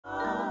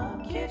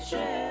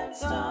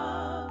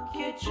Stump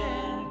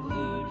Kitchen,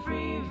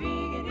 gluten-free,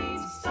 vegan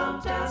eats,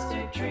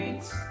 Stumptastic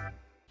treats.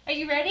 Are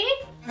you ready?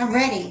 I'm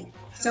ready.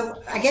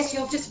 So I guess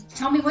you'll just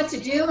tell me what to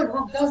do and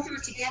we'll go through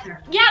it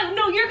together. Yeah,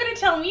 no, you're going to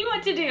tell me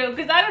what to do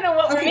because I don't know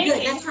what we're making.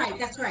 Okay, good.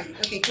 That's right.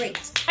 Okay,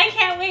 great. I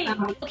can't wait.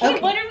 Okay,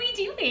 what are we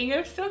doing?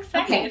 I'm so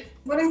excited. Okay,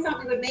 what I thought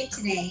we would make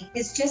today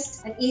is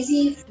just an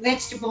easy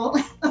vegetable.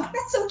 Oh,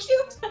 that's so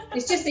cute.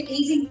 It's just an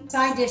easy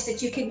side dish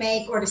that you can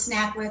make or to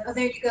snack with. Oh,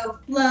 there you go.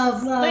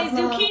 Love. My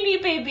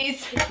zucchini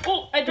babies.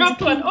 Oh, I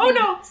dropped one. Oh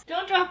no,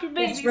 don't drop your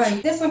babies. That's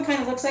right. This one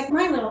kind of looks like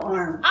my little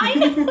arm. I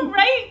know,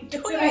 right?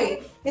 That's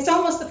right. It's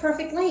almost the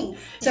perfect length.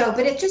 So,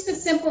 but it's just a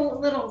simple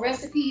little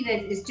recipe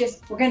that is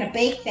just, we're going to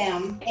bake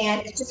them,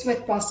 and it's just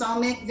with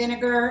balsamic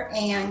vinegar,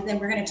 and then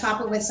we're going to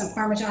top it with some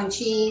Parmesan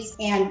cheese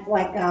and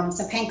like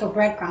some panko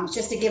breadcrumbs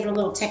just to give it a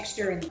little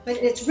texture. But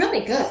it's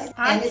really good,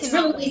 and it's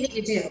really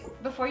easy to do.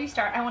 Before you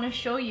start, I want to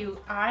show you,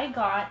 I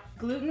got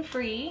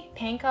gluten-free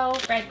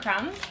panko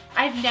breadcrumbs.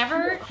 I've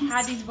never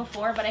had these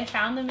before, but I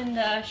found them in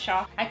the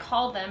shop. I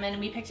called them and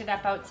we picked it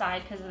up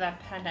outside because of the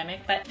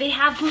pandemic, but they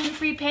have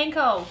gluten-free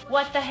panko.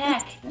 What the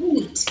heck?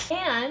 Neat.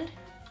 And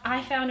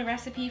I found a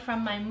recipe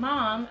from my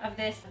mom of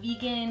this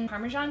vegan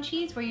Parmesan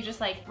cheese where you just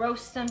like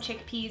roast some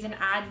chickpeas and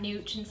add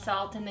nooch and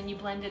salt and then you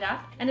blend it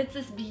up. And it's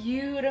this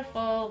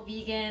beautiful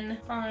vegan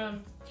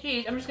Parmesan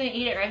cheese. I'm just gonna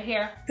eat it right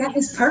here. That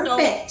is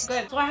perfect. So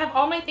good. So I have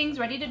all my things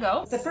ready to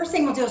go. The first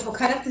thing we'll do is we'll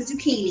cut up the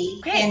zucchini.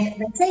 Okay. And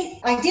let's say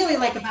ideally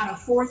like about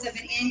 1/4 of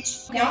an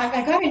inch. Okay. Now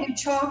I got a new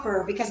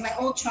chopper because my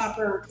old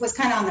chopper was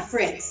kind of on the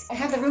fritz. I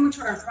have the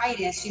rheumatoid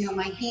arthritis, you know,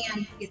 my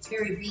hand gets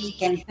very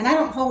weak and I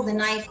don't hold the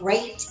knife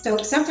great. So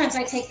sometimes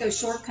I take those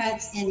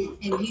shortcuts and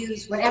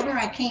use whatever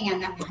I can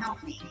that will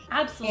help me.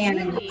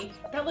 Absolutely.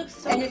 That looks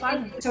so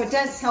fun. So it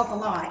does help a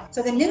lot.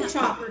 So the new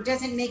chopper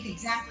doesn't make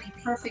exactly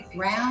perfect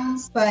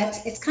rounds, but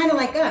it's kind of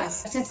like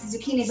us. Since the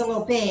zucchini is a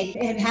little big,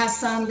 it has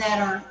some that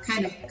are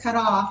kind of cut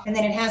off, and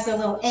then it has the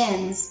little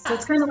ends. So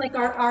it's kind of like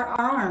our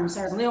arms,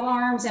 our little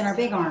arms and our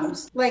big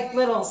arms, like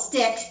little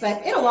sticks,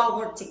 but it'll all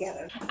work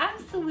together.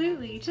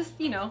 Absolutely. Just,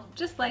 you know,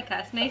 just like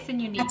us. Nice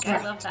and unique. That's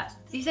right. I love that.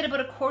 You said about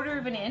 1/4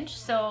 of an inch,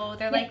 so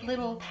they're like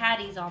little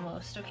patties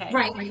almost. Okay.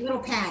 Right, like little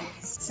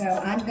patties. So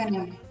I'm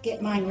gonna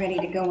get mine ready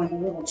to go in the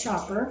little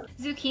chopper.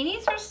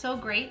 Zucchinis are so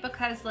great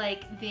because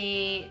like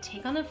they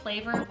take on the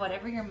flavor of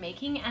whatever you're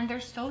making and they're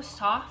so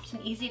soft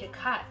and easy to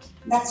cut.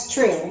 That's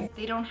true.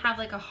 They don't have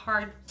like a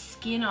hard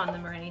skin on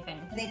them or anything.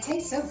 They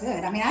taste so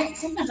good. I mean,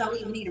 sometimes I'll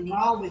even eat them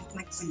raw with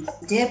like some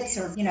dips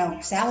or, you know,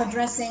 salad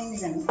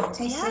dressings, and it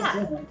tastes so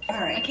good.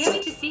 All right. I can't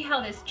wait to see how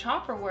this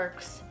chopper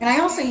works. And I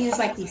also use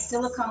like these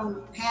silicone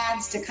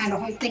pads to kind of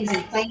hold things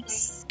in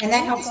place, and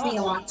that helps me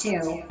a lot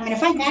too. I mean,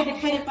 if I had to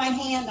cut it by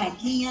hand, I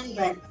can,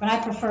 but I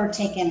prefer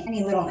taking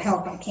any little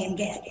help I can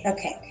get.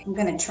 Okay, I'm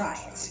gonna try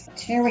it.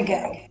 Here we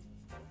go.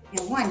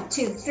 And 1,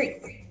 2,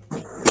 3.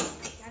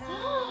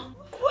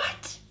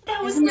 What?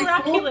 That was Isn't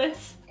that cool?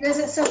 miraculous. Does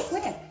it so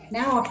quick?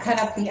 Now I'll cut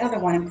up the other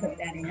one and put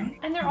that in.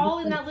 And they're all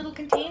in that little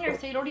container,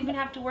 so you don't even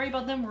have to worry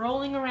about them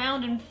rolling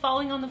around and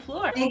falling on the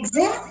floor.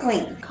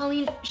 Exactly.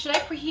 Colleen, should I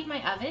preheat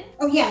my oven?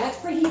 Oh yeah, let's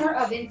preheat our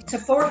oven to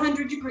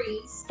 400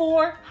 degrees.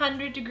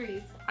 400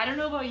 degrees. I don't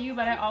know about you,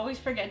 but I always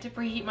forget to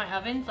preheat my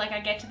ovens. Like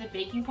I get to the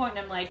baking point and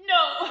I'm like,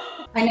 no!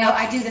 I know,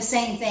 I do the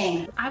same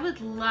thing. I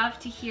would love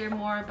to hear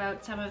more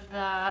about some of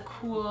the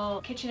cool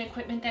kitchen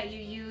equipment that you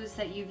use,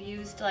 that you've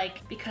used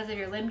like because of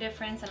your limb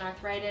difference and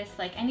arthritis,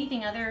 like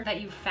anything other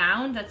that you've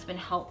found that's been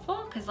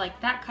helpful, because like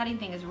that cutting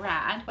thing is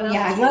rad. Oh,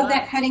 yeah, I love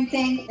that cutting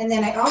thing. And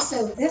then I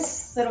also,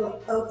 this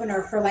little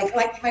opener for like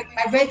my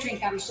red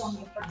drink I was showing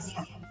you, for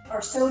example,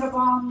 or soda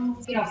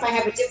bombs, you know, if I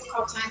have a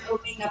difficult time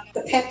opening up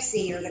the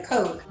Pepsi or the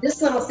Coke. This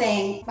little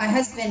thing my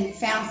husband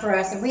found for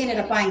us, and we ended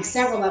up buying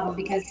several of them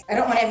because I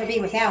don't want to ever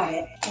be without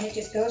it. And it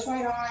just goes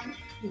right on.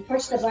 You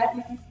push the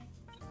button,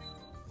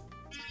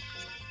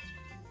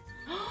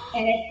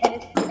 and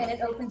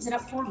it opens it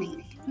up for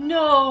me.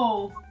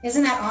 No!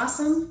 Isn't that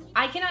awesome?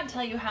 I cannot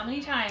tell you how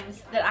many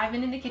times that I've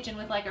been in the kitchen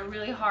with like a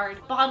really hard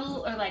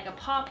bottle or like a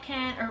pop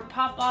can or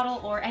pop bottle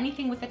or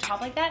anything with the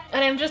top like that,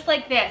 and I'm just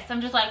like this.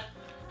 I'm just like,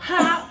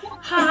 ha,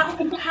 ha,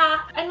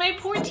 ha. And my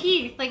poor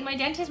teeth, like my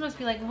dentist must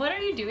be like, what are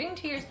you doing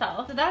to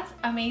yourself? So that's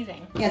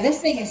amazing. Yeah,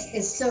 this thing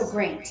is so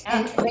great.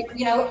 And like,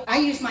 you know, I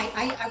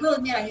will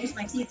admit I use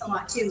my teeth a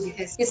lot too,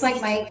 because it's like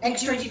my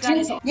extra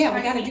utensil. Yeah,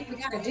 we gotta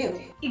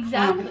do.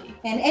 Exactly.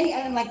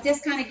 And like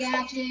this kind of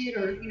gadget,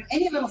 or you know,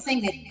 any little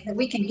thing that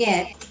we can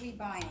get, we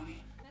buy them.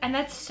 And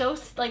that's so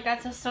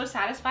so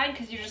satisfying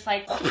because you're just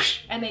like, whoosh,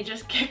 and they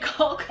just get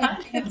all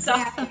cut. It's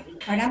exactly. awesome.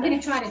 All right, I'm going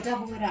to try to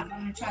double it up.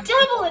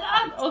 Double it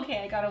up?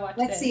 Okay, I gotta watch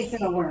Let's this. see if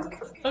it'll work.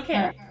 Okay.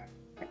 All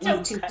right. Don't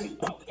 1, 2, cut. 3.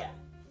 Yeah.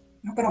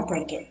 I hope I don't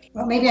break it.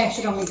 Well, maybe I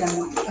should only done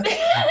one. Okay.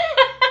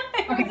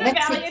 It was Okay, a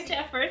valiant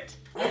effort.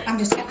 I'm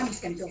just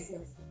going to go for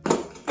it.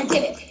 I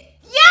did it.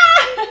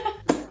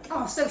 Yeah!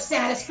 Oh, so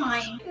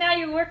satisfying. Now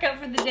your workout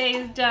for the day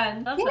is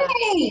done. Love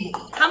that. Yay!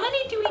 How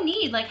many do we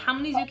need? Like, how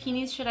many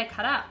zucchinis should I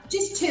cut up?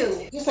 Just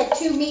 2. Just like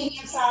 2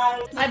 medium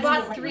size. I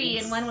bought 3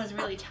 and one was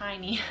really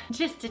tiny.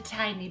 Just a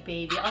tiny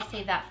baby. I'll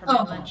save that for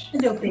my lunch.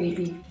 Little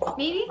baby.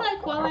 Maybe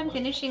like while I'm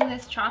finishing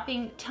this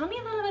chopping, tell me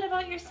a little bit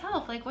about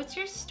yourself. Like, what's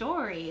your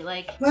story?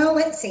 Like, Well,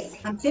 let's see.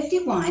 I'm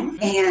 51,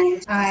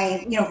 and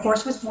I, of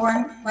course, was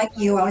born like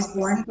you. I was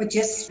born with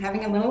just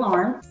having a little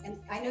arm. And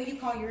I know you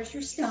call yours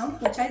your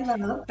stump, which I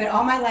love, but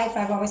all my life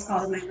I've always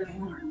called it my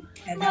little arm.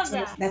 And that's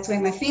the way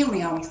my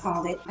family always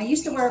called it. I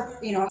used to wear,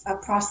 a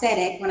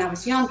prosthetic when I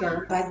was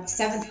younger. By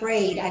 7th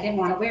grade, I didn't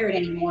want to wear it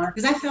anymore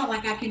because I felt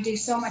like I could do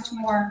so much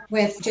more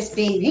with just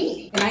being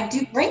me, and I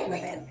do great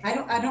with it. I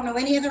don't know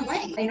any other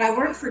way. I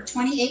worked for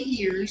 28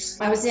 years.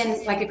 I was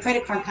in like a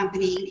credit card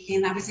company,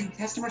 and I was in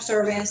customer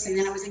service, and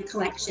then I was in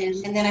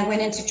collection, and then I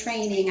went into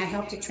training. I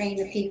helped to train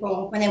the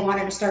people when they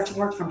wanted to start to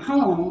work from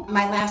home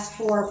my last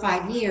 4 or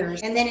 5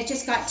 years. And then it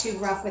just got too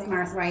rough with my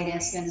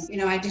arthritis,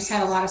 and I just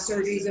had a lot of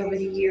surgeries over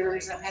the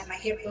years. I've had my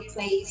hip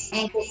replaced,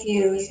 ankle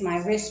fused, my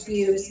wrist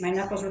fused, my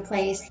knuckles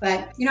replaced,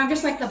 but I'm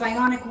just like the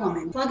bionic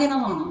woman, plugging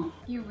along.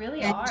 you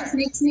really And are. it just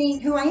makes me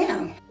who I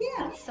am. Yeah.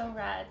 That's so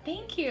rad.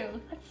 Thank you.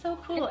 That's so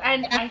cool.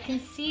 And I can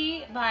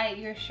see by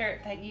your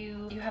shirt that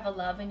you have a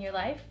love in your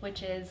life,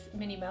 which is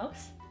Minnie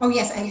Mouse. Oh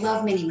yes, I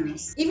love Minnie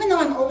Mouse. Even though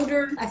I'm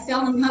older, I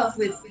fell in love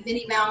with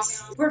Minnie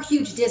Mouse. We're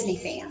huge Disney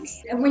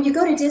fans. And when you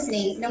go to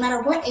Disney, no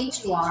matter what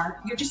age you are,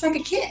 you're just like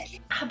a kid.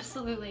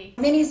 Absolutely.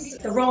 Minnie's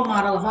the role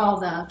model of all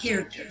the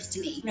characters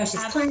to me.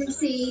 She's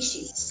classy,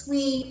 she's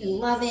sweet and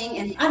loving,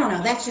 and I don't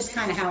know, that's just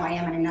kind of how I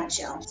am in a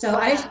nutshell. So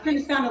I just kind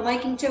of found a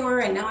liking to her,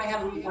 and now I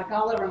have them like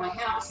all over my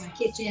house, my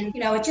kitchen.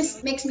 It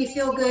just makes me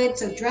feel good.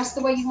 So dress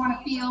the way you want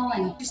to feel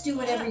and just do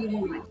whatever you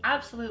want.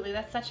 Absolutely.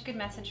 That's such a good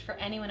message for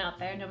anyone out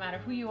there, no matter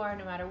who you are,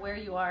 no matter where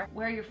you are,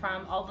 where you're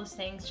from, all those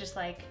things. Just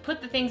like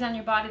put the things on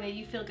your body that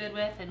you feel good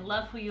with and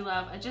love who you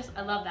love.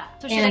 I love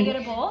that. So should I get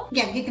a bowl?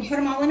 Yeah, you can put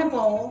them all in a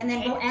bowl, and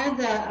then we'll add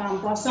the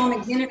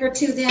balsamic vinegar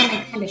to them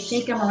and kind of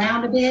shake them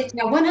around a bit.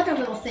 Now, one other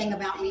little thing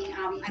about me,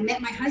 I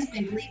met my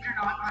husband, believe it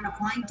or not, on a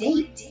blind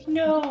date.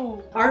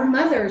 No. Our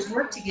mothers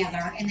worked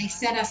together, and they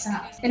set us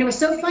up. And it was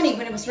so funny,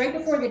 when it was right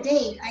before the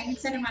date, I even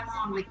said to my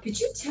mom, like, could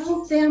you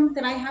tell them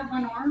that I have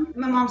one arm? And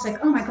my mom's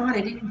like, oh my God,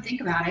 I didn't even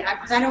think about it.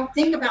 Because I don't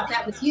think about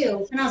that with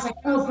you. And I was like,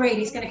 oh great,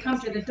 he's going to come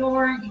to the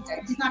door.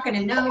 He's not going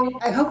to know.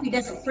 I hope he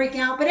doesn't freak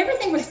out. But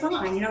everything was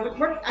fine.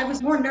 I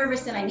was more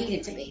nervous than I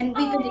needed to be. And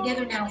we've been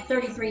together now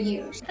 33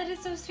 years. That is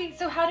so sweet.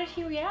 So how did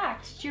he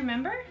react? Do you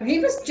remember? He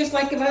was just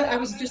like, I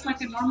was just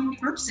like a normal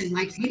person.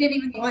 Like, he didn't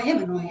even, well, I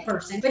am a normal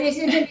person, but it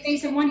didn't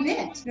phase him one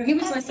bit. He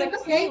was like,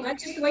 okay,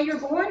 that's just the way you're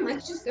born.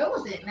 Let's just go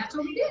with it. And that's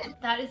what we did.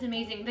 That is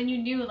amazing. Then you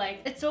knew, like,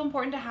 it's so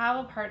important to have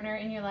a partner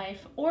in your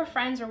life or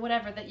friends or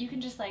whatever that you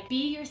can just like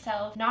be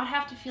yourself, not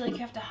have to feel like you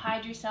have to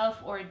hide yourself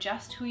or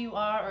adjust who you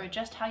are or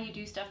adjust how you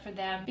do stuff for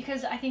them.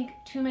 Because I think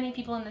too many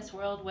people in this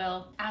world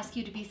will ask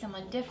you to be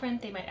someone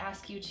different. They might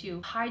ask you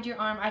to hide your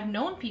arm. I've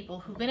known people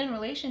who've been in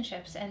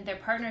relationships and their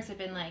partners have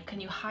been like,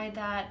 can you hide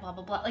that? Blah,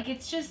 blah, blah. Like,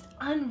 it's just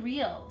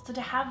unreal. So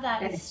to have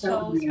that is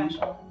so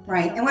special.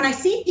 Right. And when I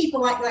see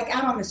people like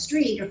out on the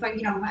street, or if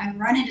I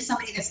run into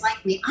somebody that's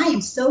like me, I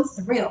am so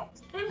thrilled.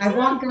 I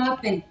walk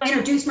up and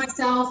introduce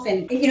myself,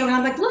 and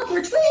I'm like, look,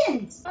 we're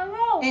twins. I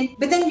know.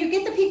 But then you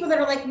get the people that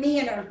are like me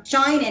and are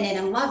shining it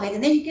and love it,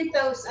 and then you get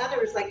those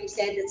others, like you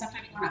said, that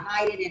sometimes want to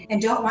hide it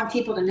and don't want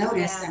people to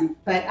notice them.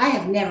 But I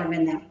have never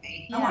been that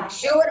way. I want to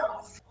show it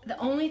off. The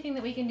only thing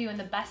that we can do and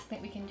the best thing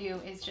that we can do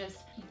is just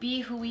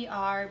be who we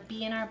are,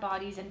 be in our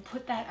bodies, and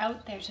put that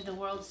out there to the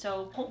world.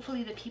 So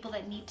hopefully the people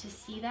that need to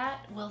see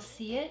that will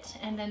see it,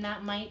 and then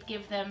that might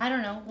give them, I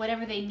don't know,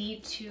 whatever they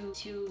need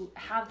to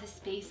have the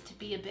space to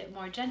be a bit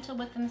more gentle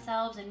with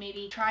themselves and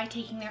maybe try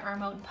taking their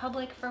arm out in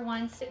public for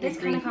once. This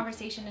kind of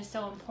conversation is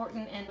so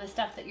important, and the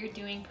stuff that you're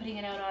doing, putting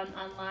it out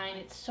online,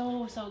 it's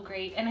so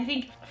great. And I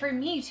think for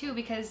me too,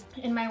 because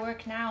in my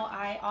work now,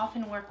 I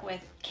often work with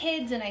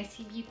kids and I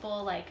see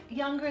people like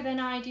younger than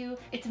I do.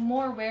 It's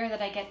more rare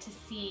that I get to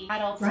see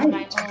adults in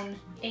my own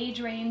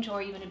age range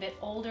or even a bit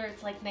older.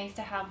 It's like nice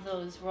to have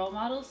those role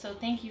models. So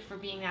thank you for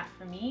being that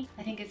for me.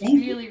 I think it's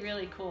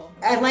really cool.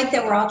 I like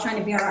that we're all trying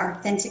to be our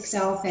authentic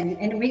self,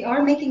 and we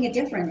are making a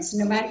difference.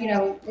 No matter,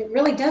 it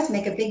really does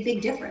make a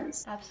big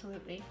difference.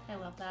 Absolutely. I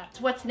love that.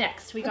 So what's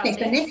next? We got so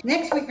this.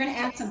 next we're going to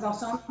add some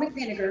balsamic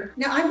vinegar.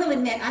 Now I will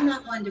admit, I'm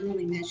not one to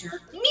really measure.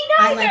 Me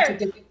neither. I like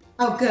to do.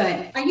 Oh,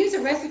 good. I use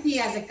a recipe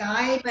as a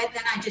guide, but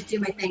then I just do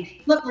my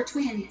thing. Look, we're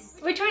twins.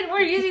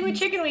 We're using the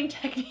chicken wing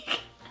technique.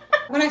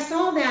 When I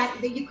saw that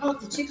you called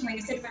it the chicken wing, I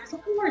said,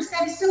 of course,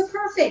 that is so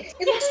perfect.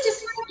 It looks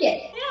just like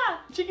it. Yeah,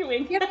 chicken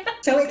wing.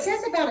 So it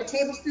says about a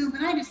tablespoon,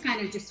 but I just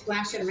kind of just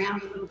splash it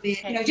around a little bit,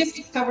 just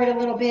to cover it a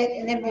little bit,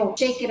 and then we'll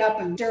shake it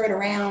up and stir it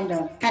around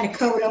to kind of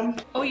coat them.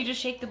 Oh, you just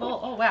shake the bowl?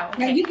 Oh, wow.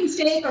 Okay. Now you can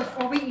shake,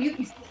 or you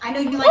can, I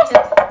know you like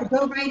to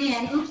go right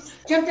in. Oops,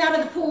 jumped out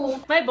of the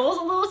pool. My bowl's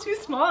a little too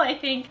small, I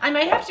think. I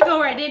might have to go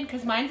right in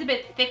because mine's a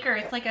bit thicker.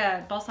 It's like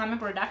a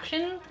balsamic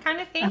reduction kind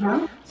of thing.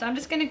 So I'm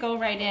just going to go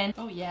right in.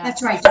 Oh, yeah.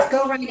 That's right. Just go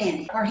go right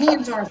in. Our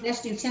hands are our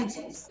best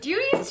utensils. Do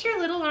you use your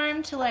little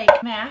arm to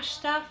like mash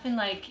stuff and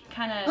like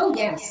kind of? Oh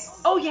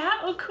yes. Oh yeah.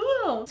 Oh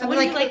cool. So what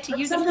do you like to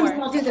use it sometimes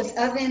for? I'll do this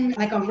oven,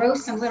 like I'll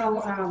roast some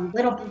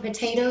little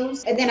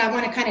potatoes, and then I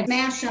want to kind of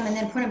mash them and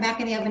then put them back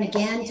in the oven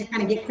again to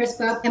kind of get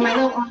crisp up. And my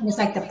little arm is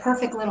like the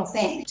perfect little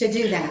thing to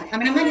do that. I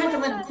mean, I might have to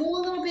let it cool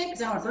a little bit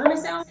because I don't want to burn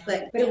myself,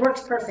 but it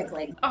works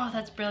perfectly. Oh,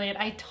 that's brilliant.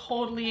 I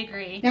totally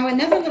agree. Now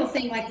another little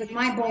thing, like with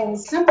my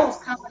bowls, some bowls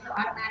come with the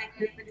automatic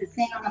with the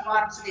thing on the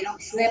bottom so they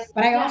don't slip,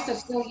 but I also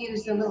still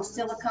use the little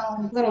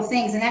silicone little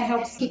things, and that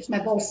helps keeps my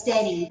bowl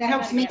steady. That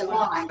helps me a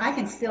lot. I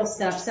can spill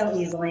stuff so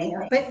easily,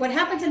 but what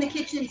happens in the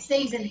kitchen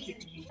stays in the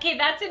kitchen. Okay,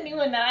 that's a new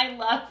one that I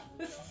love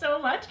so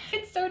much.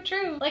 It's so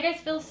true. Like I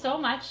spill so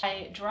much,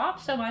 I drop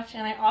so much,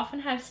 and I often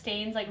have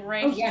stains like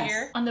right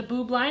here on the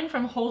boob line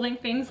from holding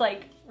things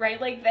like right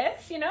like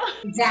this, you know?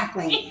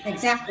 Exactly,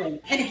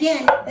 exactly. And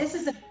again,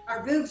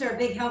 our boobs are a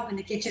big help in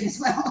the kitchen as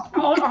well.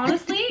 Oh,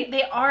 honestly,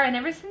 they are. And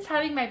ever since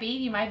having my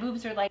baby, my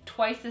boobs are like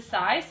twice the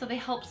size, so they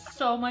help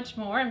so much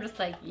more. I'm just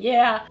like,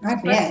 yeah. I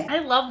bet. I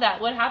love that.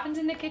 What happens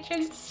in the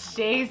kitchen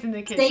stays in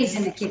the kitchen. Stays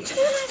in the kitchen.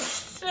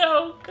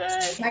 So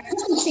good. My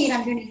cooking sheet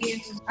I'm going to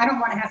use, I don't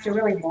want to have to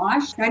really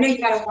wash. I know you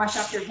got to wash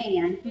off your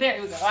hand. There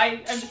we go.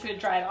 I'm just going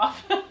to dry it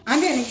off. I'm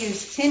going to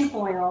use tin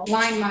foil,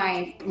 line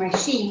my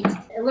sheet,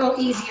 a little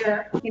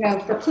easier, you know,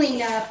 for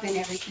cleanup and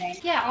everything.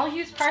 Yeah, I'll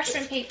use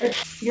parchment paper.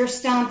 Your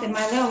Stump and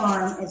my little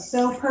arm is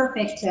so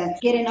perfect to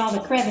get in all the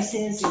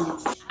crevices.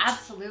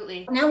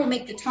 Absolutely. Now we'll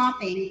make the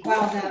topping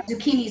while the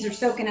zucchinis are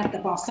soaking up the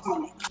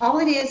balsamic. All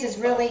it is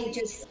really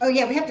just, oh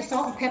yeah, we have to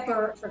salt and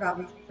pepper. Forgot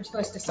we're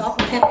supposed to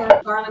salt and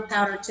pepper, garlic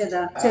powder to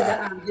the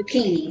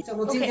zucchini. So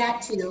we'll do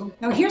that too.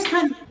 Now here's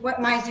kind of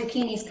what my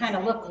zucchinis kind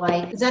of look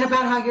like. Is that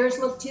about how yours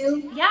look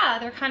too? Yeah,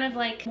 they're kind of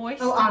like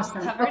moist. Oh,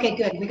 awesome. Covered. Okay,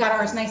 good. We got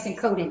ours nice and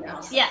coated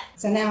now. Yeah.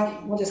 So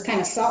now we'll just kind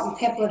of salt and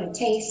pepper to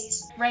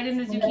taste. Right in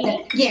the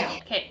zucchini? Yeah.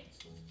 Okay.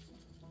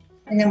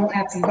 And then we'll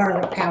add some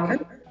garlic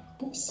powder.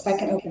 Oops, if I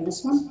can open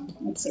this one.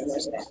 Let's see,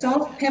 where's it at?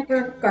 Salt,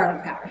 pepper,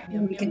 garlic powder.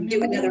 And we can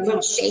do another little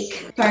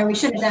shake. Sorry, we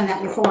should have done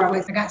that before.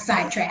 I got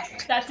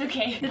sidetracked. That's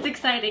okay. It's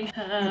exciting.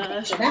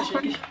 Okay, so that's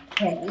ready.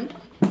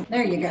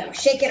 There you go.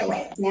 Shake it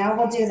away. Now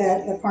we'll do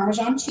the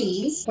Parmesan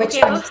cheese,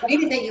 which I'm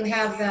excited that you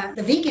have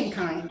the vegan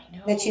kind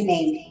that you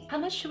made. How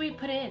much should we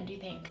put in, do you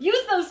think?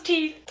 Use those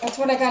teeth. That's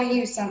what I got to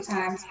use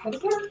sometimes, but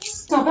it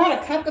works. So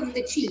about a cup of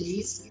the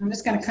cheese. I'm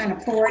just going to kind of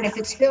pour it. If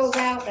it spills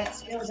out, that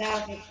spills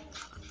out.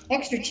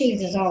 Extra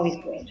cheese is always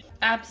good.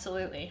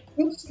 Absolutely.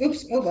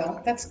 Oops, oh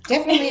well, that's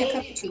definitely a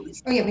cup of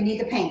cheese. Oh yeah, we need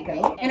the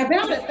panko. And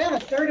about a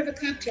third of a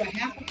cup to a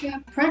half a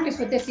cup. I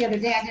practiced with this the other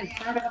day. I did a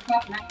third of a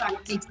cup and I thought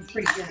it tasted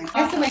pretty good.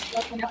 That's the way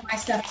I open up my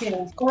stuff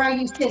too. Or I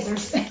use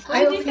scissors.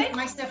 I open up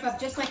my stuff up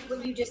just like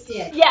what you just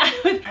did. Yeah.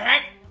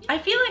 I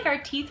feel like our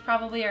teeth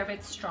probably are a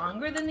bit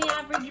stronger than the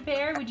average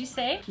bear, would you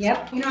say?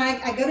 Yep. You know,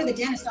 I go to the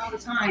dentist all the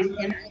time,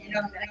 and you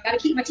know, I got to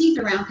keep my teeth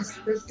around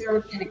because they're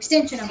an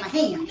extension of my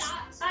hands.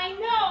 I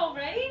know,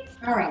 right?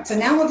 All right, so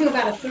now we'll do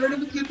about a third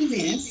of a cup of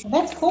this.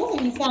 Well, that's cool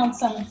that you found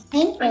some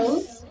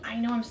pankos. I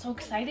know, I'm so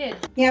excited.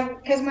 Yeah,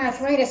 because my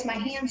arthritis, my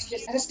hands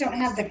I just don't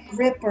have the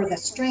grip or the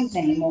strength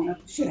anymore.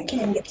 Shoot, I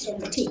can't even get to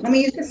the teeth. Let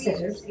me use the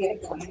scissors to get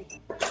it going.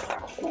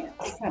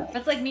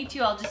 That's like me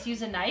too. I'll just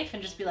use a knife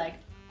and just be like,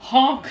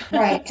 honk.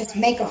 Right, just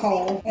make a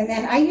hole. And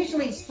then I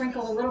usually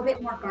sprinkle a little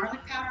bit more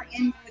garlic powder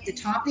in with the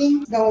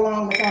topping, go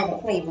along with all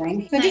the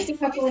flavoring. So just a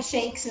couple of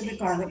shakes of the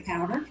garlic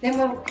powder. Then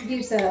we'll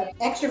use the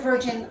extra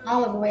virgin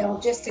olive oil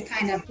just to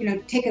kind of, you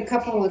know, take a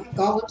couple of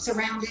dollops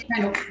around it,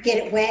 kind of get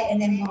it wet, and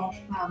then we'll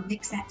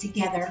mix that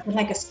together with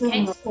like a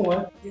spoon or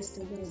fork. Just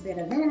a little bit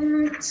of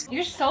that.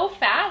 You're so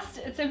fast.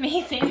 It's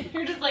amazing.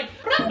 You're just like,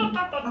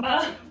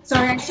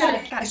 sorry, I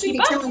should be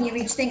telling you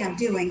each thing I'm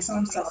doing, so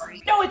I'm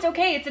sorry. No, it's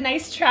okay. It's a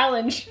nice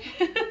challenge.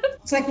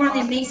 It's like we're on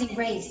the Amazing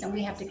Race and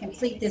we have to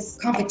complete this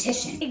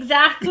competition.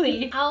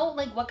 Exactly.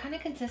 What kind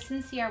of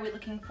consistency are we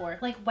looking for?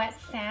 Like wet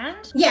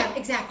sand? Yeah,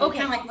 exactly. Okay.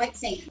 Kind of like wet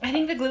sand. I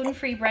think the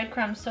gluten-free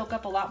breadcrumbs soak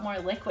up a lot more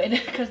liquid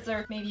because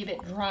they're maybe a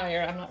bit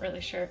drier. I'm not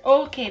really sure.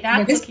 Okay,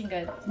 that's looking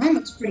good. Mine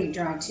looks pretty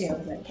dry too.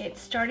 But okay,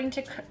 it's starting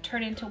to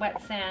turn into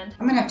wet sand.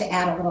 I'm going to have to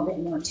add a little bit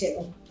more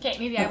too. Okay,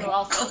 maybe I will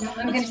also. No,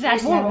 I'm going to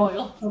add more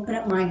oil. Open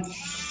up my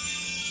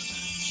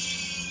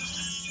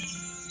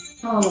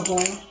olive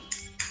oil.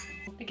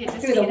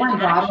 Through the one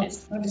bottle.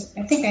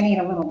 I think I need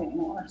a little bit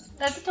more.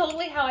 That's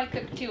totally how I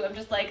cook too. I'm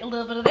just like a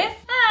little bit of this,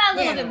 a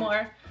little bit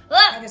more.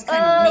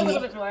 A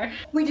little bit more.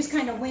 We just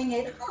kind of wing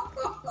it.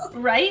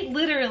 Right?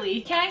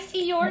 Literally. Can I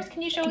see yours?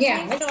 Can you show it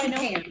to me so I know?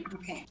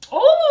 Okay.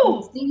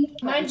 Oh!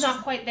 Mine's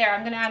not quite there.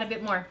 I'm gonna add a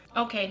bit more.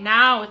 Okay,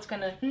 now it's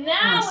gonna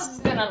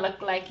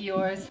look like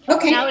yours.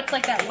 Okay. Now it's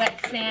like that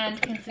wet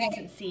sand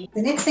consistency.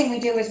 The next thing we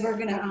do is we're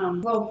gonna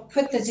we'll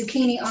put the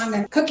zucchini on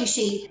the cookie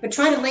sheet, but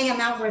try to lay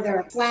them out where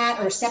they're flat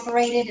or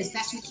separated as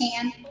best we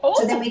can. Oh.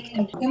 So then we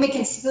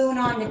can spoon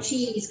on the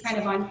cheese kind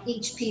of on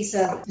each piece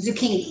of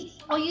zucchini.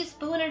 Oh, you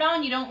spoon it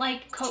on. You don't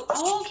like coat.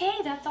 Oh, okay,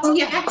 that's all. Oh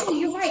yeah, actually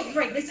you're right. You're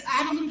right. Let's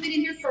add a little bit in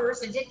here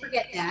first. I did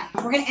forget that.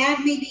 We're gonna add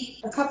maybe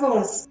a couple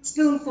of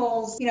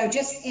spoonfuls, you know,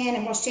 just in,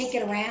 and we'll shake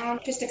it around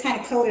just to kind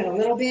of coat it a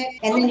little bit.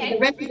 And then the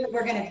rest of it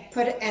we're gonna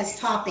put it as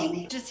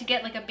topping. Just to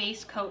get like a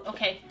base coat.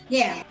 Okay.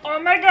 Yeah. Oh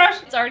my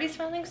gosh, it's already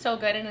smelling so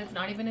good, and it's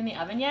not even in the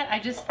oven yet.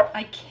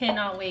 I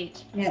cannot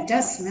wait. Yeah, it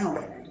does smell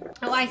good.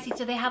 Oh, I see.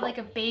 So they have like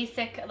a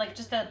basic, like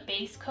just a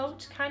base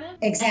coat kind of?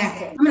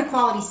 Exactly. I'm gonna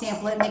quality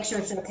sample it and make sure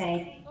it's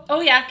okay. Oh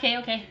yeah,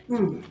 okay.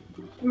 Mm.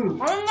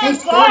 Oh my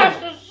Tastes gosh,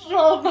 good. it's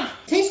so good.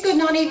 Tastes good,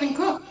 not even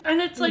cooked. And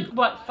it's like,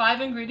 what,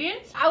 5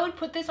 ingredients? I would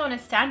put this on a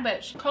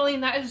sandwich.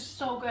 Colleen, that is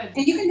so good.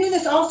 And you can do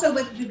this also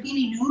with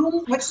zucchini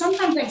noodles, which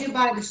sometimes I do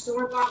buy the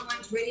store-bought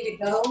ones ready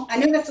to go. I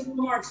know that's a little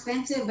more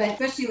expensive, but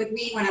especially with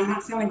me when I'm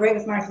not feeling great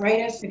with my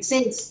arthritis, it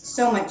saves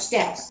so much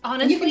steps.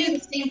 Honestly, and you can do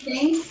the same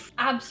thing.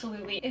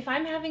 Absolutely. If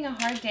I'm having a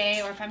hard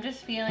day, or if I'm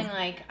just feeling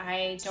like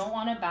I don't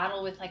want to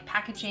battle with like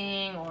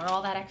packaging or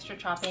all that extra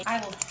chopping, I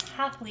will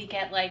happily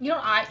get like, you know,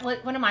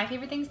 one of my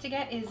favorite things to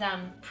get is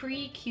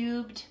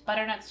pre-cubed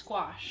butternut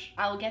squash.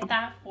 I'll get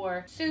that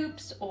for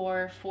soups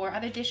or for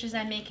other dishes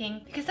I'm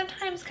making, because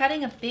sometimes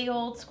cutting a big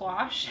old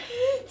squash,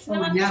 it's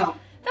not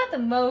the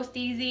most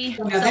easy.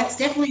 No, that's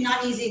definitely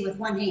not easy with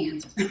one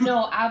hand.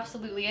 No,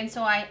 absolutely. And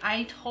so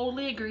I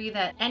totally agree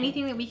that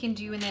anything that we can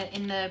do in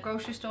the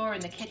grocery store,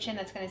 in the kitchen,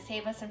 that's going to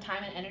save us some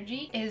time and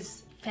energy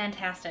is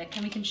fantastic,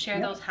 and we can share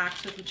those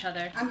hacks with each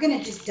other. I'm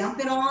gonna just dump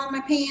it all on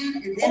my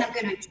pan, and then I'm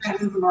gonna try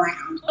to move them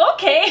around.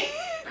 Okay,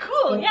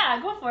 cool. Yeah,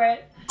 go for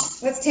it.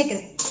 Let's take a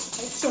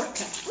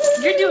shortcut.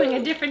 You're doing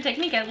a different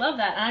technique. I love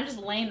that. And I'm just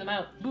laying them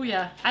out.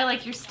 Booyah. I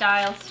like your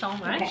style so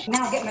much. Okay,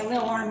 now I'll get my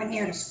little arm in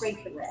here to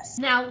scrape the rest.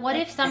 Now, what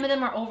if some of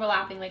them are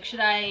overlapping? Like, should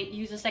I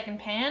use a second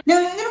pan?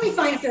 No, it'll be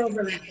fine if they're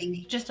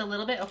overlapping. Just a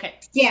little bit? Okay.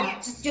 Yeah,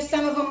 just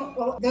some of them,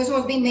 well, those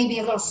will be maybe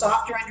a little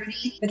softer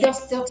underneath, but they'll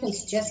still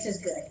taste just as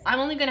good. I'm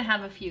only going to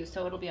have a few,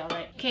 so it'll be all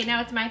right. Okay,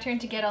 now it's my turn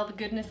to get all the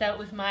goodness out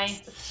with my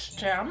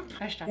stump.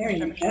 There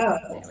you go.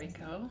 There we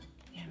go.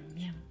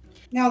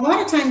 Now, a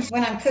lot of times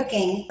when I'm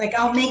cooking, like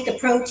I'll make the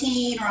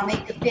protein or I'll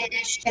make the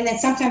fish, and then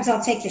sometimes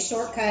I'll take the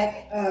shortcut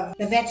of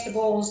the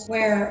vegetables,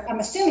 where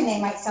I'm assuming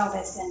they might sell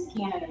this in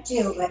Canada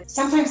too, but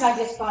sometimes I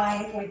just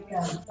buy like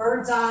the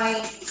bird's eye,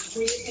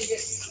 where you can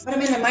just put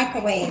them in the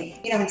microwave,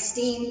 you know, and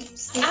steam,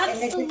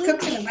 and it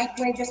cooks in the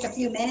microwave just a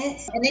few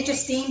minutes, and it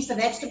just steams the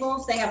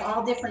vegetables. They have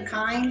all different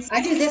kinds.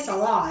 I do this a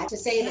lot to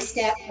save a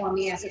step for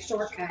me as a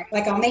shortcut.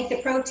 Like I'll make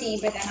the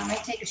protein, but then I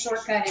might take a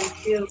shortcut and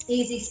do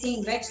easy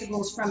steamed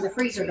vegetables from the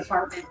freezer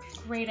department.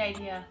 Great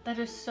idea. That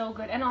is so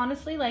good. And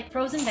honestly, like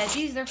frozen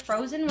veggies, they're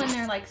frozen when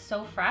they're like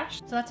so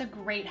fresh. So that's a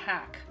great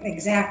hack.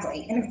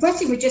 Exactly. And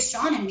especially with just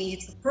Sean and me,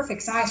 it's the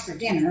perfect size for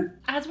dinner.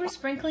 As we're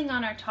sprinkling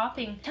on our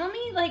topping, tell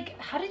me, like,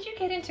 how did you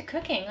get into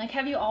cooking? Like,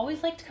 have you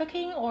always liked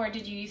cooking, or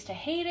did you used to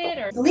hate it?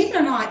 Or believe it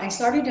or not, I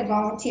started to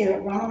volunteer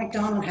at Ronald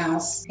McDonald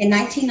House in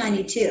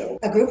 1992.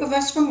 A group of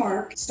us from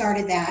work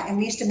started that, and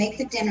we used to make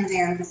the dinner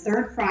there the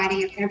third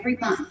Friday of every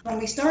month. When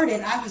we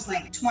started, I was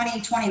like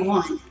 20,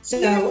 21. So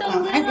I really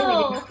didn't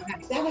know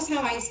that was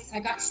how I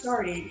got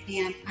started,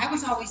 and I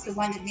was always the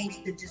one that made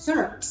the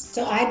desserts.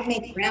 So I'd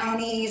make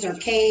brownies or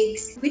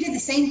cakes. We did the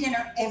same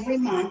dinner every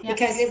month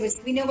because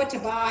we knew what to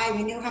buy,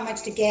 we knew how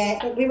much to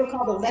get. But we were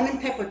called the lemon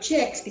pepper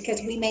chicks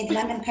because we made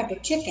lemon pepper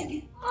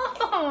chicken.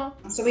 Oh.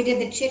 So we did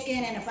the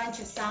chicken and a bunch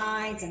of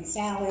sides and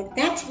salad.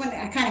 That's when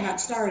I kind of got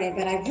started,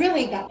 but I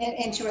really got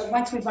into it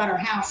once we bought our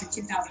house in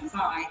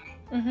 2005.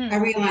 I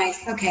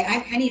realized, okay,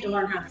 I need to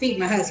learn how to feed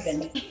my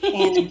husband.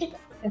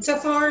 And so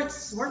far,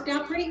 it's worked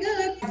out pretty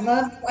good. I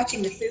love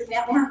watching the Food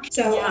Network.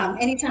 So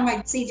anytime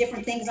I see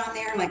different things on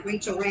there, like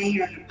Rachel Ray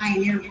or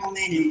Pioneer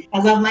Woman, and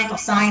I love Michael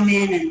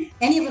Simon, and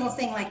any little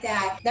thing like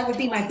that, that would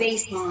be my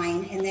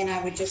baseline. And then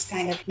I would just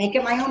kind of make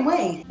it my own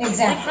way.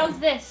 Exactly. Like, how's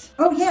this?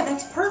 Oh, yeah,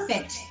 that's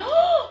perfect.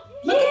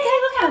 Look at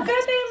that, look how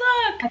good they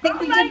look. I think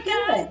we did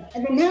good.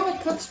 And then now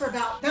it cooks for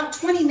about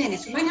 20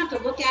 minutes. We might have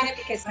to look at it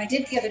because I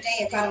did the other day,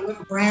 it got a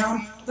little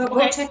brown, but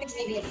we'll check it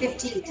maybe at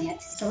 15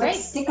 minutes. So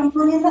let's stick them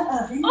in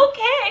the oven.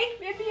 Okay,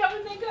 maybe how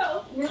would they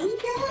go? Here we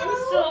go. I'm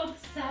so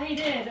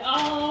excited.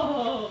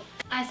 Oh.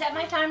 I set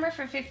my timer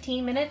for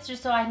 15 minutes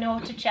just so I know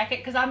to check it,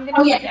 because I'm going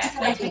to forget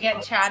once we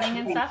get chatting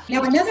and stuff.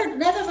 Now, another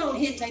little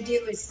hint I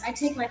do is I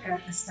take like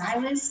a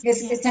stylus,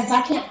 because since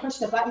I can't push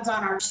the buttons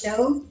on our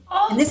stove,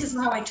 and this is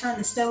how I turn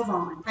the stove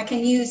on. I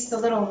can use the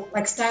little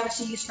like stylus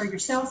you use for your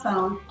cell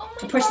phone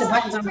to push the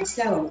buttons on my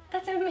stove.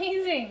 That's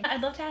amazing. I'd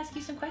love to ask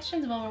you some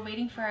questions while we're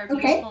waiting for our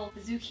beautiful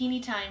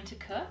zucchini time to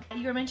cook.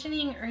 You were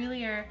mentioning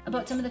earlier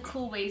about some of the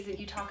cool ways that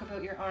you talk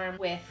about your arm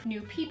with new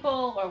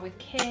people or with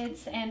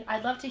kids, and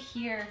I'd love to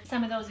hear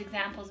some of those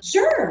examples.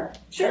 Sure.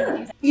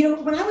 You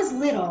know, when I was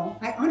little,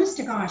 honest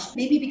to gosh,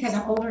 maybe because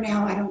I'm older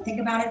now, I don't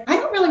think about it. I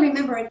don't really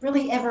remember it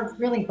ever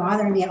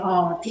bothering me at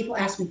all. If people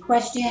asked me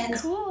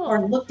questions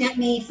or looked at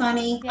me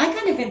funny, I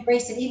kind of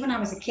embraced it even when I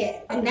was a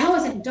kid. And now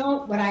as an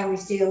adult, what I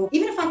always do,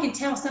 even if I can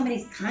tell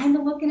somebody's kind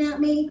of looking at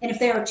me, and if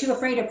they are too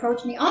afraid to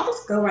approach me, I'll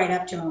just go right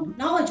up to them.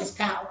 Knowledge is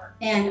power.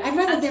 And I'd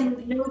rather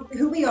them know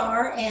who we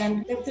are,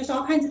 and there's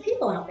all kinds of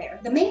people out there.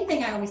 The main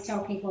thing I always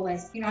tell people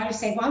is, I just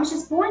say, well, I was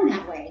just born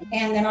that way.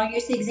 And then I'll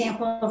use the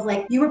example of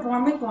like, you were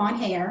born with blonde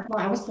hair. Well,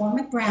 I was born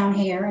with brown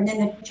hair. And then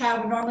the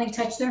child would normally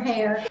touch their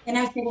hair. And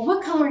I would say, well,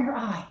 what color are your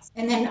eyes?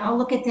 And then I'll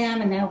look at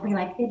them and they'll be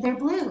like, they're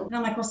blue. And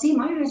I'm like, well, see,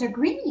 my eyes are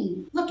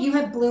green. Look, you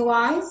have blue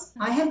eyes.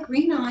 I have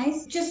green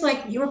eyes. Just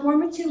like you were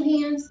born with 2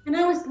 hands and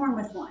I was born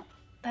with 1.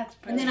 That's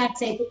and brilliant. then I'd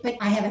say, but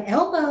I have an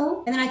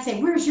elbow. And then I'd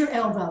say, where's your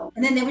elbow?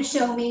 And then they would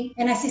show me.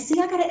 And I say, see,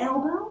 I got an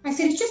elbow. I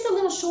said, it's just a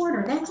little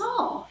shorter. That's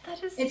all.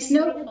 That is It's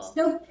beautiful.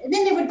 no. And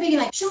then they would be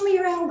like, show me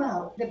your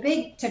elbow. The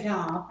big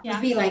ta-da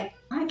would be like,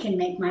 I can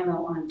make my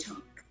little arm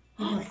talk.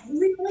 I'm like,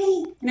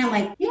 really? And I'm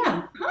like,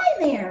 yeah. Hi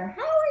there.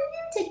 How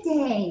are you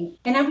today?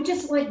 And I would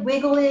just like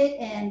wiggle it,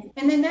 and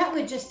then that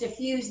would just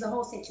diffuse the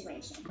whole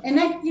situation. And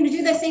I,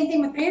 do the same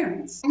thing with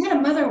parents. I had a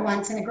mother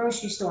once in a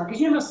grocery store,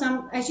 because how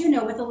some, as you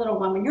know, with a little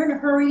one, when you're in a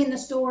hurry in the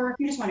store,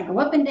 you just want to go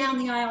up and down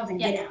the aisles and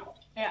get out.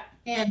 Yeah.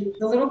 And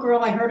the little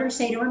girl, I heard her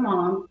say to her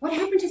mom, what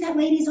happened to that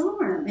lady's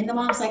arm? And the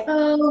mom's like,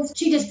 oh,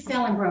 she just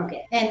fell and broke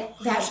it. And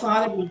that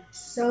bothered me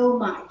so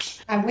much.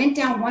 I went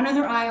down one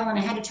other aisle and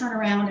I had to turn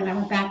around, and I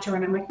went back to her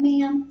and I'm like,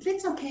 ma'am, if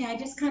it's okay, I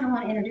just kind of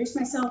want to introduce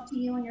myself to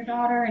you and your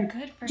daughter and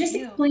Good for just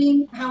you.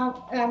 explain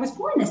how I was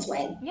born this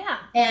way. Yeah.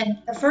 And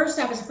at first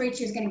I was afraid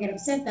she was going to get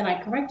upset that I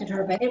corrected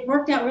her, but it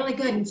worked out really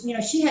good. And,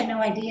 she had no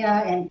idea.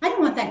 And I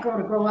didn't want that girl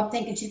to grow up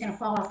thinking she's going to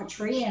fall off a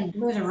tree and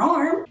lose her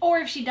arm. Or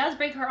if she does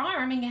break her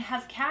arm and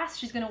has cast,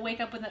 she's going to wake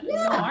up with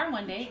no arm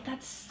one day.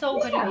 That's so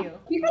good of you.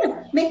 You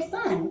gotta make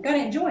fun. You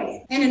gotta enjoy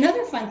it. And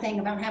another fun thing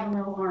about having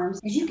little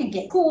arms is you can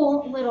get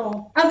cool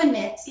little oven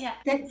mitts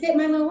that fit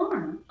my little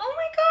arm. Oh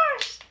my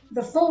gosh.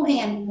 The full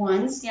hand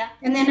ones. Yeah.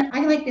 And then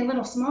I like the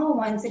little small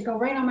ones that go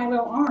right on my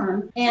little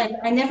arm. And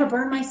I never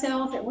burn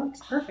myself. It works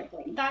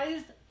perfectly. That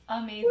is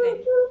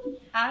amazing.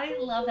 I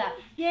love that.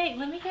 Yay,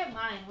 let me get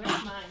mine. Where's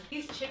mine?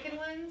 These chicken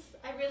ones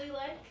I really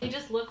like. They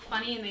just look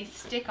funny and they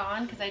stick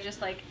on because I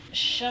just like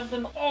shove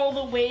them all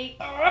the way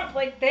up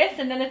like this,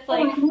 and then it's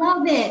like, I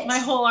love it. my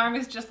whole arm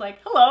is just like,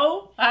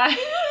 hello.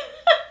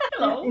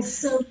 Hello. It's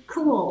so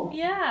cool.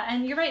 Yeah,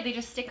 and you're right. They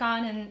just stick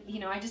on, and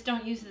I just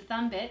don't use the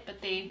thumb bit,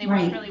 but they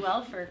work really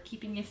well for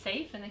keeping you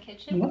safe in the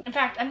kitchen. Yep. In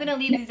fact, I'm going to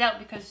leave these out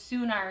because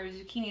soon our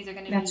zucchinis are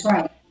going to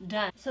be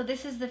done. So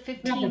this is the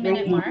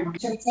 15-minute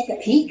mark. Should we take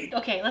a peek?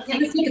 Okay, let's Yeah,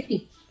 take let's take a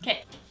peek.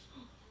 Okay.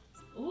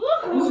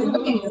 Ooh,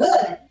 looking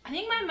good. I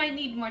think mine might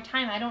need more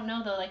time. I don't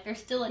know though. Like there's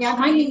still a Yeah,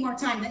 mine need more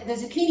time. The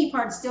zucchini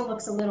part still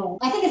looks a little.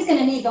 I think it's going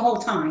to need the whole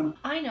time.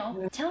 I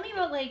know. Tell me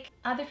about like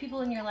other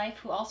people in your life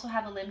who also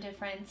have a limb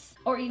difference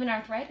or even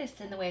arthritis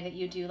in the way that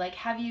you do. Like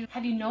have you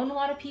known a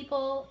lot of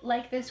people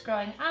like this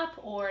growing up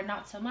or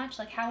not so much?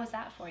 Like how was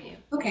that for you?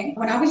 Okay,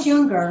 when I was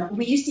younger,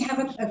 we used to have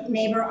a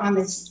neighbor on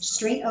the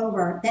street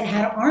over that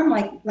had an arm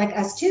like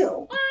us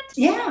too. What?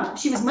 Yeah,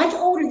 she was much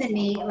older than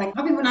me. Like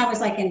probably when I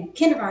was like in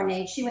kindergarten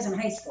age, she was in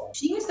high school.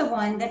 She was the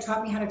one that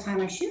taught me how to tie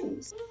my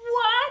shoes.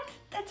 What?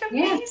 That's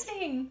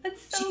amazing.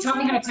 That's so She taught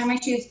me how to tie my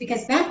shoes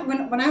because back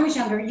when I was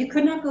younger, you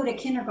could not go to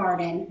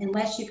kindergarten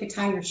unless you could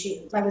tie your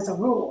shoes. That was a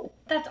rule.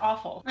 That's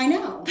awful. I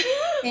know.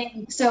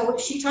 And so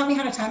she taught me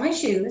how to tie my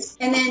shoes.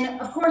 And then,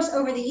 of course,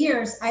 over the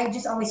years, I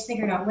just always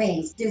figured out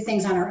ways to do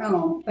things on our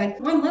own.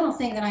 But one little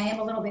thing that I am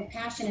a little bit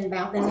passionate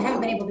about that I haven't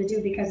been able to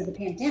do because of the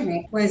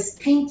pandemic was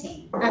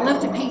painting. I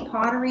love to paint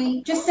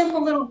pottery, just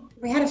simple little.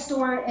 We had a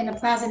store in the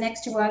plaza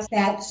next to us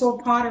that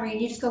sold pottery,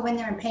 and you just go in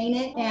there and paint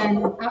it.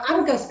 And I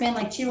would go spend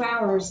like 2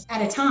 hours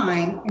at a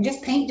time and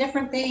just paint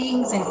different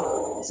things. And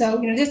so,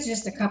 this is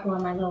just a couple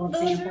of my little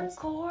examples. Those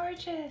are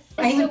gorgeous.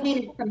 I even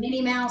painted some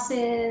Minnie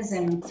Mouses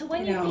and. So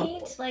when you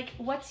paint, like,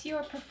 what's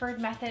your preferred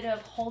method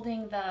of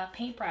holding the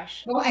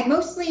paintbrush? Well, I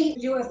mostly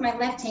do it with my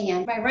left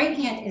hand. My right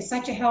hand is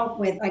such a help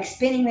with like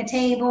spinning the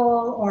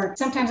table, or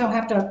sometimes I'll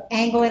have to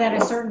angle it at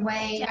a certain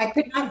way. Yeah. I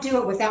could not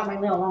do it without my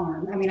little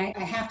arm. I mean, I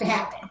have to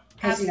have it.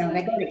 Because,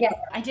 they go together.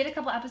 I did a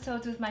couple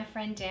episodes with my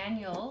friend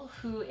Daniel,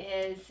 who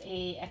is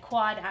a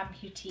quad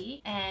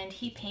amputee, and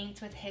he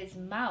paints with his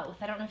mouth.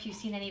 I don't know if you've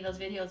seen any of those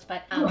videos,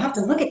 but I'll have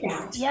to look at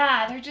that.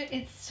 yeah,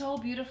 it's so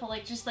beautiful,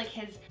 like just like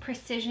his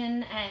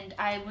precision. And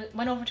I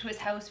went over to his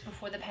house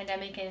before the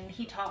pandemic, and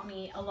he taught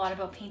me a lot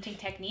about painting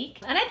technique.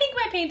 And I think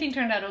my painting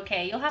turned out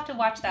okay. You'll have to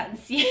watch that and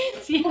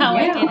see how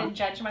I did and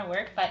judge my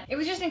work. But it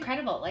was just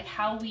incredible, like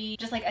how we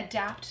just like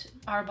adapt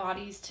our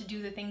bodies to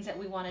do the things that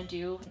we want to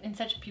do in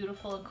such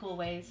beautiful and cool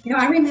ways.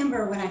 I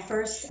remember when I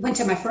first went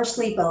to my first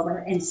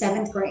sleepover in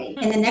 7th grade,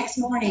 and the next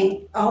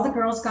morning, all the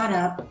girls got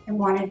up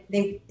and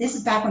this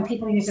is back when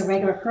people used a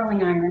regular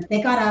curling iron.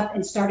 They got up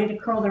and started to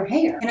curl their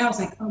hair. And I was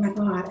like, oh my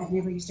God, I've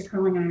never used a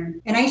curling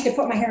iron. And I used to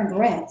put my hair in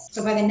barrettes.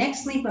 So by the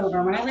next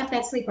sleepover, when I left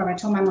that sleepover, I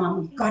told my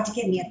mom, you've got to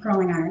get me a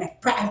curling iron.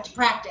 I have to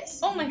practice.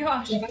 Oh my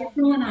gosh. So I got a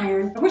curling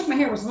iron. I wish my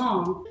hair was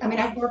long. I mean,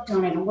 I've worked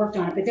on it,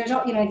 but there's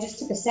all, I just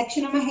took a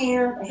section of my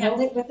hair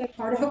held it with a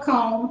part of a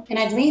comb, and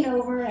I'd lean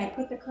over and I'd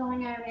put the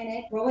curling iron in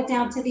it, roll it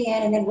down to the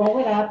end, and then roll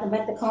it up and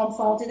let the comb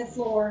fall to the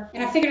floor.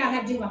 And I figured out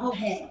how to do my whole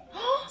head.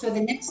 So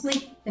the next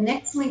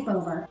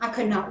sleepover, I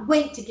could not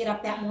wait to get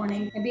up that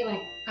morning and be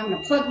like, I'm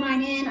gonna plug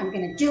mine in, I'm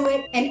gonna do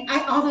it. And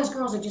all those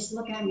girls are just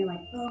looking at me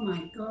like, oh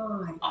my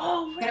God.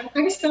 Oh, And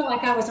I just felt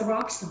like I was a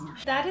rock star.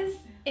 that is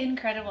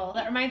incredible.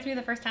 That reminds me of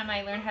the first time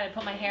I learned how to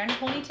put my hair in a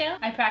ponytail.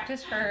 I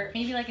practiced for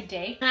maybe like a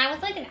day, and I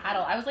was like an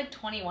adult. I was like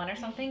 21 or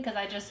something, because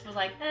I just was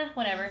like,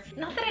 whatever.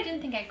 Not that I didn't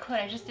think I could,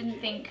 I just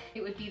didn't think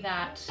it would be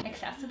that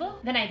accessible.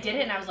 Then I did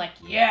it and I was like,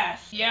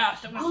 yes,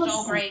 it was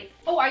so great.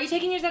 Oh, are you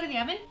taking yours out of the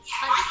oven?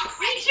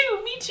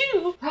 Me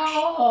too.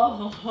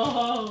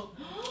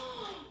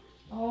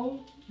 Oh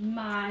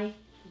my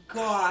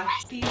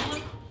gosh, these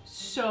look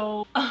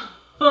so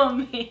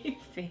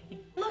amazing.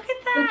 Look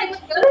at that.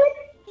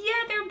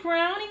 Yeah, they're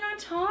browning on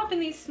top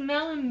and they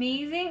smell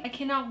amazing. I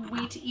cannot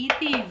wait to eat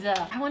these.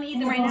 I want to eat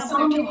them right now, but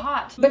they're too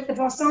hot. But the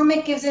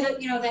balsamic gives it,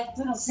 that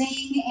little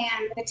zing,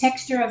 and the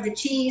texture of the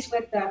cheese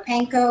with the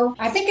panko.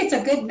 I think it's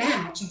a good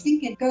match. I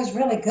think it goes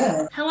really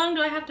good. How long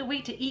do I have to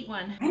wait to eat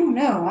one? I don't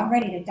know. I'm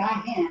ready to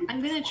dive in.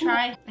 I'm gonna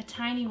try a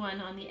tiny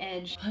one on the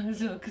edge. I'm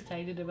so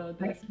excited about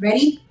this.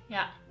 Ready?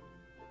 Yeah.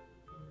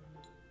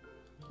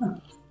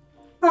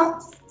 Oh.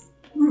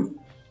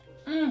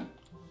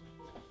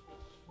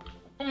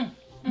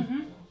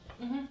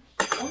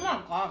 Oh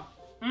my God.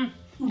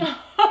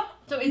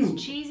 So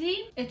it's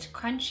cheesy, it's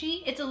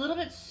crunchy, it's a little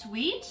bit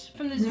sweet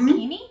from the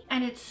zucchini,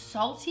 and it's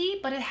salty,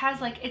 but it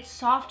has like, it's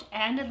soft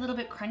and a little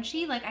bit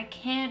crunchy. Like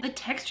the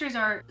textures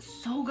are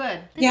so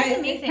good. This is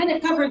amazing. It kind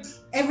of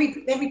covers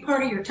every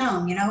part of your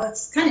tongue,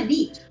 it's kind of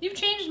neat. You've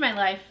changed my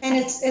life. And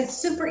it's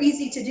super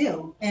easy to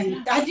do.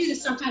 And I do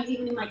this sometimes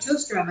even in my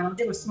toaster oven. I'll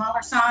do a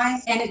smaller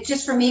size, and it's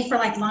just for me for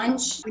like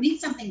lunch. I need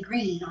something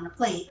green on a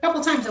plate a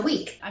couple times a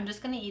week. I'm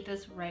just gonna eat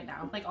this right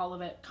now, like all of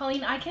it.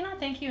 Colleen, I cannot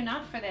thank you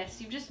enough for this.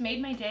 You've just made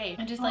my day.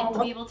 And just like to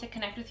be able to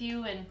connect with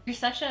you, and you're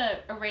such a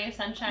ray of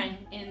sunshine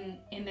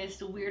in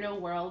this weirdo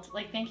world.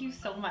 Like, thank you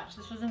so much.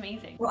 This was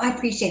amazing. Well, I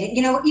appreciate it.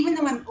 Even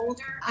though I'm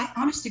older,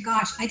 honest to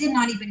gosh, I did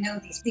not even know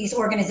these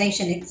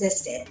organizations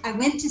existed. I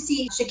went to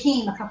see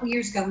Shaquem a couple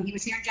years ago when he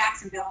was here in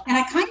Jacksonville, and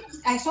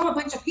I saw a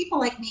bunch of people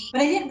like me,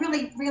 but I didn't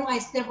really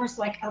realize there was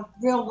like a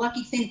real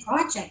Lucky Thing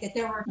project, that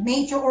there were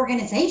major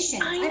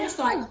organizations. I just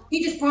thought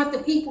he just brought the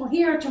people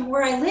here to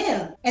where I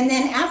live. And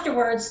then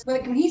afterwards,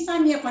 when he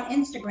signed me up on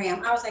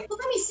Instagram, I was like, well,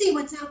 let me see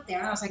what's out there.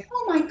 And I was like,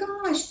 oh my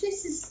gosh,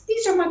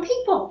 these are my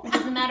people. It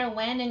doesn't matter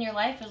when in your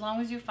life, as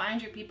long as you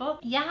find your people.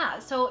 Yeah,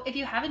 so if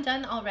you haven't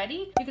done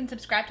already, you can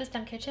subscribe to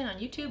Stump Kitchen on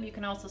YouTube. You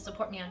can also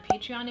support me on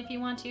Patreon if you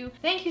want to.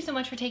 Thank you so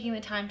much for taking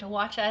the time to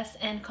watch us.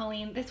 And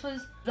Colleen, this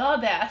was the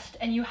best,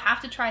 and you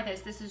have to try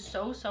this. This is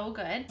so, so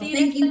good. Well,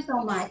 thank you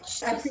so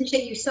much. I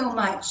appreciate you so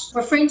much.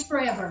 We're friends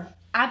forever.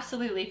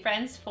 Absolutely,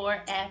 friends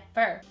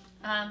forever.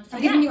 I'm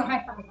giving you a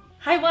high five.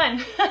 High one.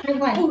 High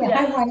one. Oh, yeah.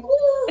 High one.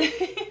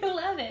 Woo.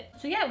 Love it.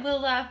 So yeah,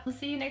 we'll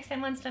see you next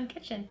time on Stump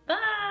Kitchen.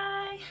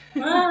 Bye.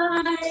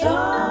 Bye.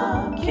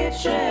 Stump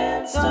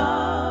Kitchen,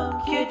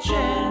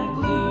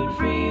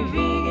 gluten-free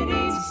vegan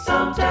eats,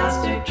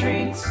 Stumptastic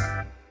treats.